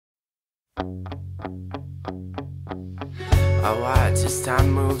I watch as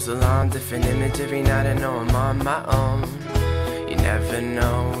time moves along, different image every night. I know I'm on my own. You never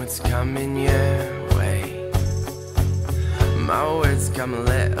know what's coming your way. My words come a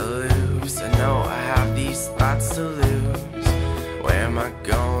little loose. I know I have these thoughts to lose. Where am I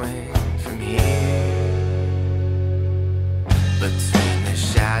going from here? Between the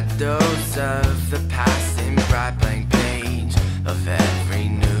shadows of the past and bright blank page of every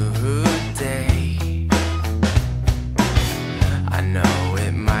new day. I know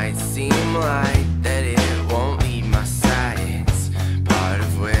it might seem like that it won't leave my side. It's part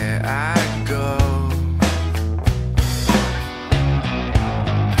of where I go.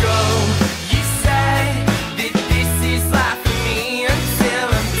 Go, you said that this is life for me until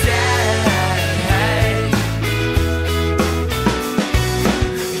I'm dead.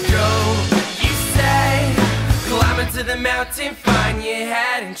 Go, you say, climb into the mountain, find your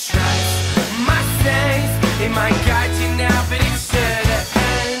head and trust my sense. It might guide you now, but it's sure to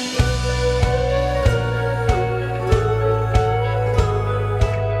end.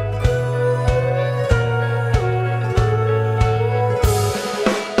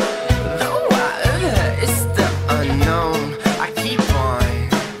 Though it's the unknown, I keep on.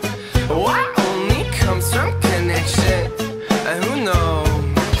 What only comes from connection? Who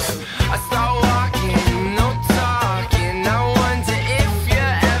knows? I start walking, no talking. I wonder if you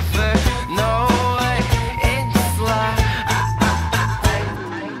ever know what it's like.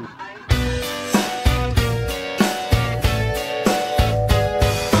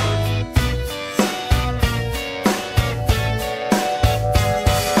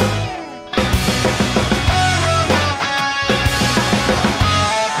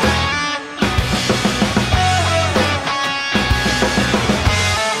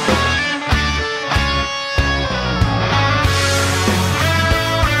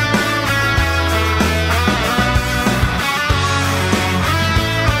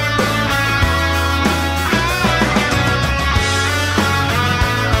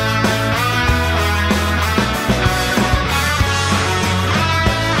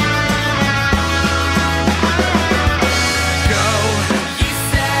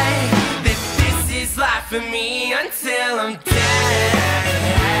 For me until I'm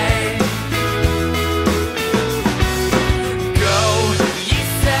dead. Go, you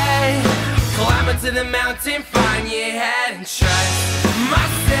say, climb into the mountain, find your head and trust my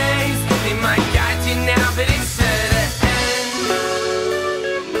sayings. They might guide you now, but it's sure to end.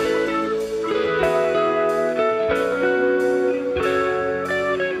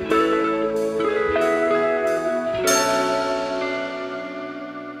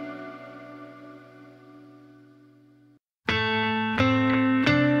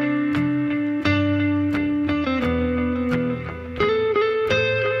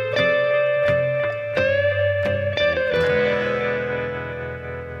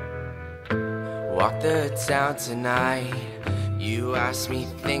 Walk the town tonight. You asked me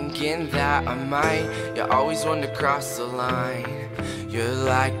thinking that I might. You always want to cross the line. You're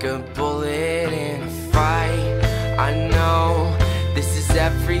like a bullet in a fight. I know this is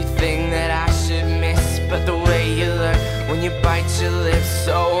everything that I should miss, but the way you look when you bite your lips,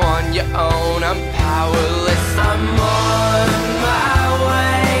 so on your own, I'm powerless. I'm on my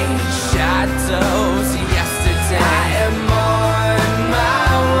way. Shadows yesterday. I am on my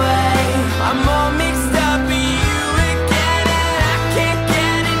way. I'm all mixed up with you again, and I can't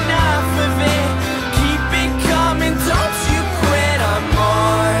get enough of it. Keep it coming, don't you quit. I'm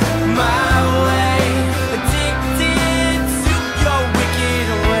on my way, addicted to your wicked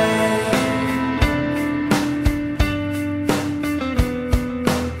way.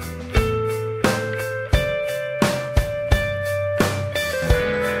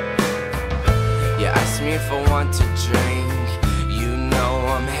 You asked me if I want to drink. You know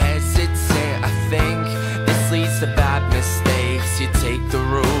I'm hesitant. I think this leads to bad mistakes. You take the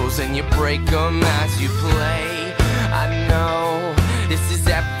rules and you break them as you play. I know this is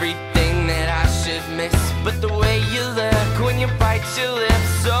everything that I should miss, but the way you look when you bite your lips,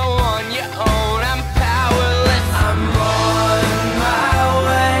 so on your own, I'm powerless. I'm on my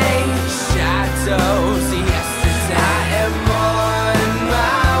way. Shadows yesterday. I am on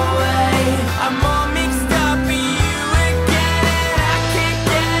my way. I'm all mixed up with you again, and I can't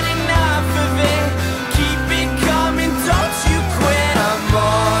get enough of it. Keep it coming, don't you quit. I'm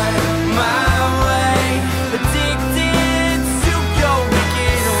on my way, addicted to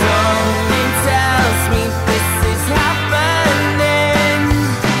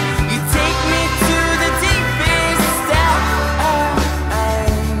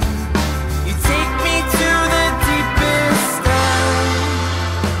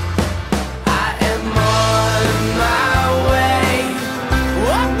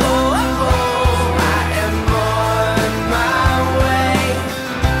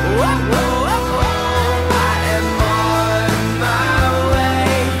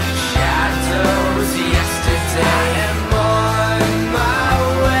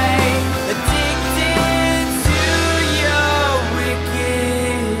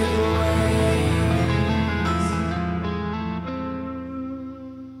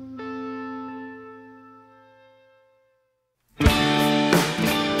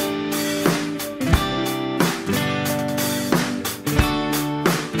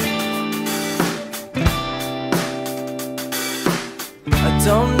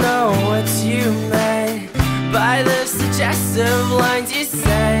don't know what you meant by the suggestive lines you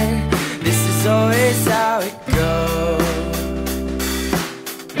said. This is always how it goes.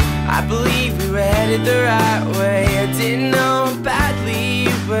 I believe we were headed the right way. I didn't know how badly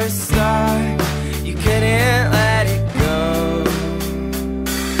you were stuck. You couldn't let it go.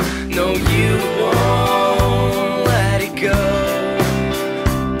 No, you won't let it go.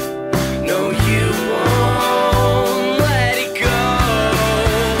 No, you won't let it go.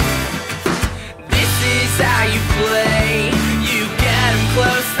 This is how you play. You get 'em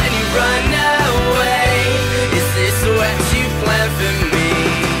close, then you run away. Is this what you plan for me?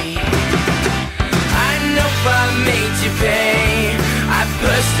 I know I made you pay. I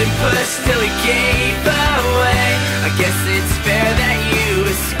pushed and pushed till it gave away. I guess it's fair that you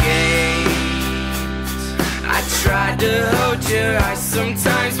escaped. I tried to hold your eyes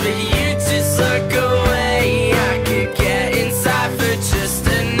sometimes, but you just look away. I could get inside for just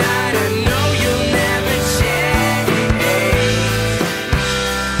a night. I know you'll never change.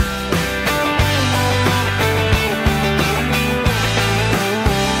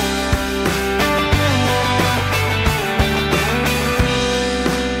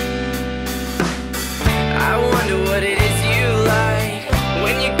 I wonder what it is you like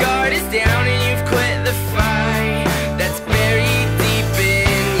when your guard is down and you've quit the fight that's buried deep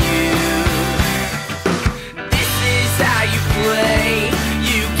in you. This is how you play.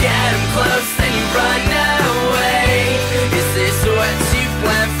 You get 'em close and you run away. Is this what you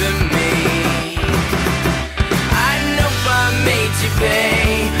plan for me? I know I made you pay,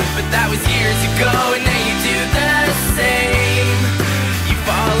 but that was years ago, and now you do the same. You've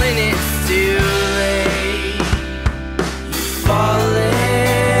fallen, it's too late. You've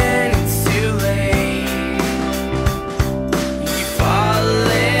fallen, it's too late. You've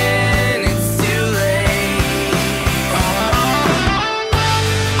fallen, it's too late.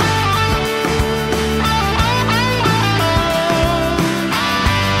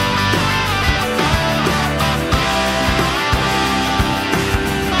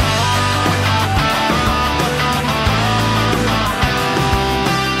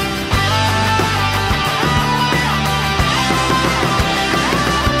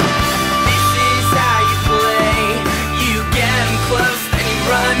 This is how you play. You get 'em close, then you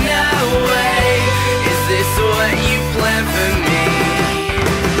run away. Is this what you plan for me?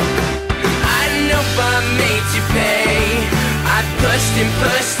 I know I made you pay. I pushed and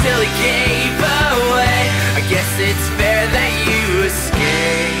pushed till it gave away. I guess it's fair that you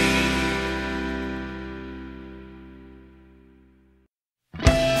escape.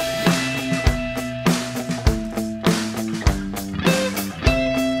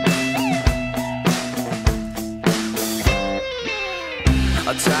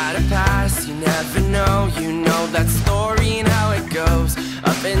 I'll try to pass, you never know. You know that story and how it goes.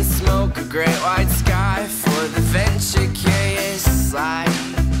 Up in smoke, a great white sky for the venture curious light.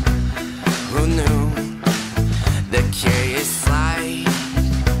 Who knew the curious light?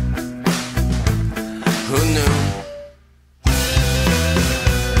 Who knew?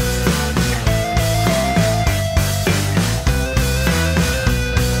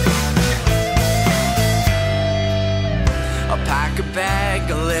 I'll pack a bag,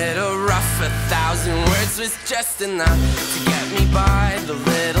 a little rough. 1,000 words was just enough to get me by the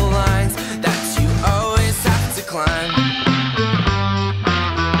little lines that you always have to climb.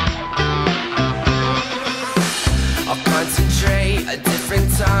 I'll concentrate a different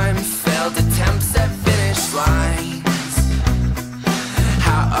time. Failed attempts at finish lines.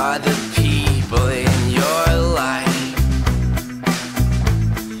 How are the people in your life?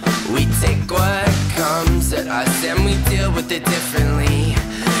 We take what comes at us and we deal with it differently.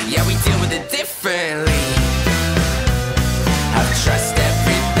 Yeah, we deal with it differently. Have trust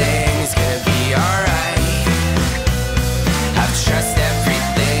everything's gonna be alright. Have trust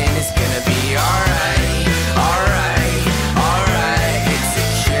everything is gonna be alright. Alright, alright. It's a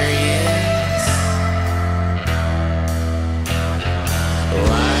curious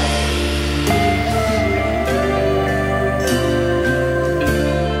life.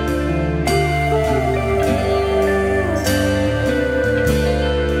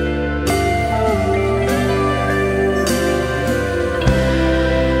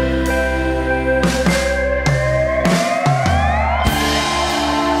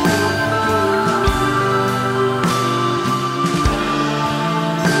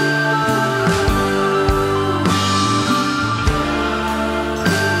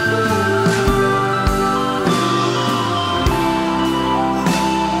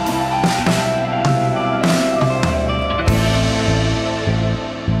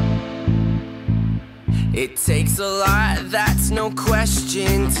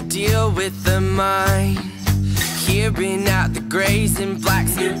 learning to deal with the mind, hearing out the grays and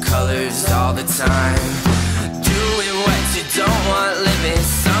blacks, new colors all the time, doing what you don't want, living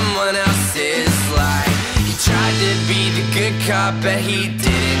someone else's life. He tried to be the good cop, but he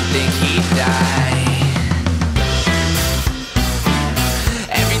didn't think he'd die.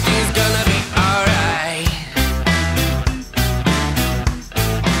 Everything's gonna be alright.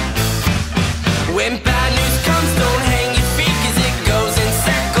 When bad news comes, don't hang your feet, 'cause it goes in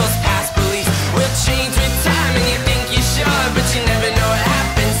circles past belief. We'll change with time and you think you sure, but you never know what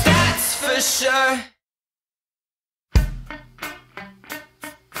happens, that's for sure.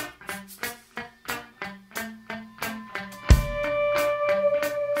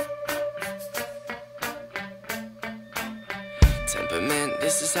 Temperament,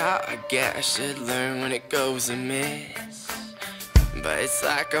 this is how I get. I should learn when it goes amiss, but it's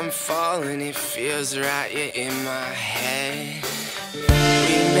like I'm falling, it feels right, you're in my head.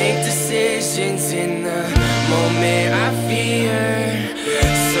 We make decisions in the moment, I fear.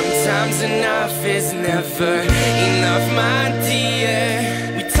 Sometimes enough is never enough, my dear.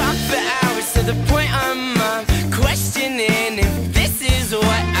 We talk for hours to the point I'm questioning if this is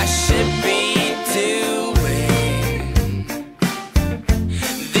what I should be doing.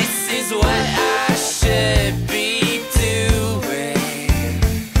 This is what I should be doing.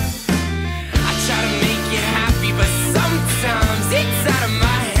 I try to make you happy, but sometimes it's out of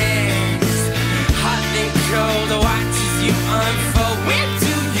my hands. Hot and cold, watches you unfold. Where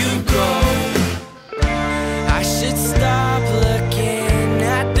do you go? I should stop looking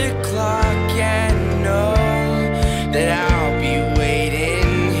at the clock and know that I'll be waiting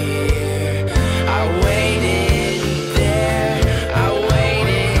here. I waited there, I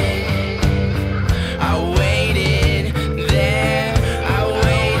waited there, I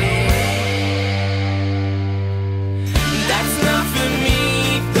waited. That's not for me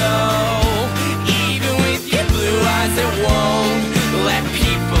though. Even with your blue eyes, it won't let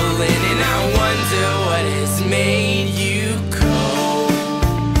people in, and I wonder what has made you cold.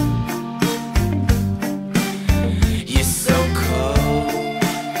 You're so cold.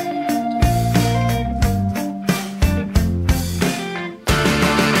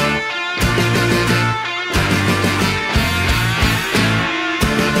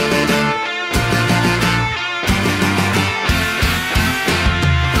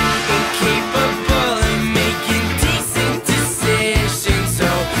 Incapable of making decent decisions,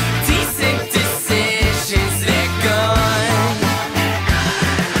 oh, decent decisions, they're gone.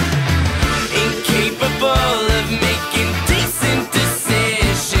 Incapable of making decent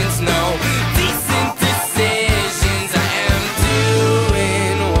decisions, no decent decisions. I am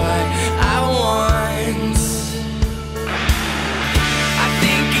doing what I want. I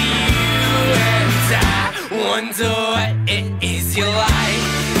think of you and I wonder what it is you like.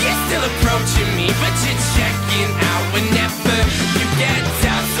 You're still approaching me, but you're checking out whenever you get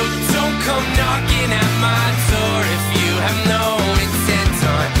down. So don't come knocking at my door if you have no intent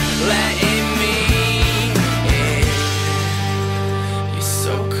on letting me in. You're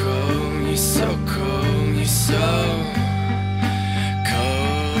so cold, you're so cold.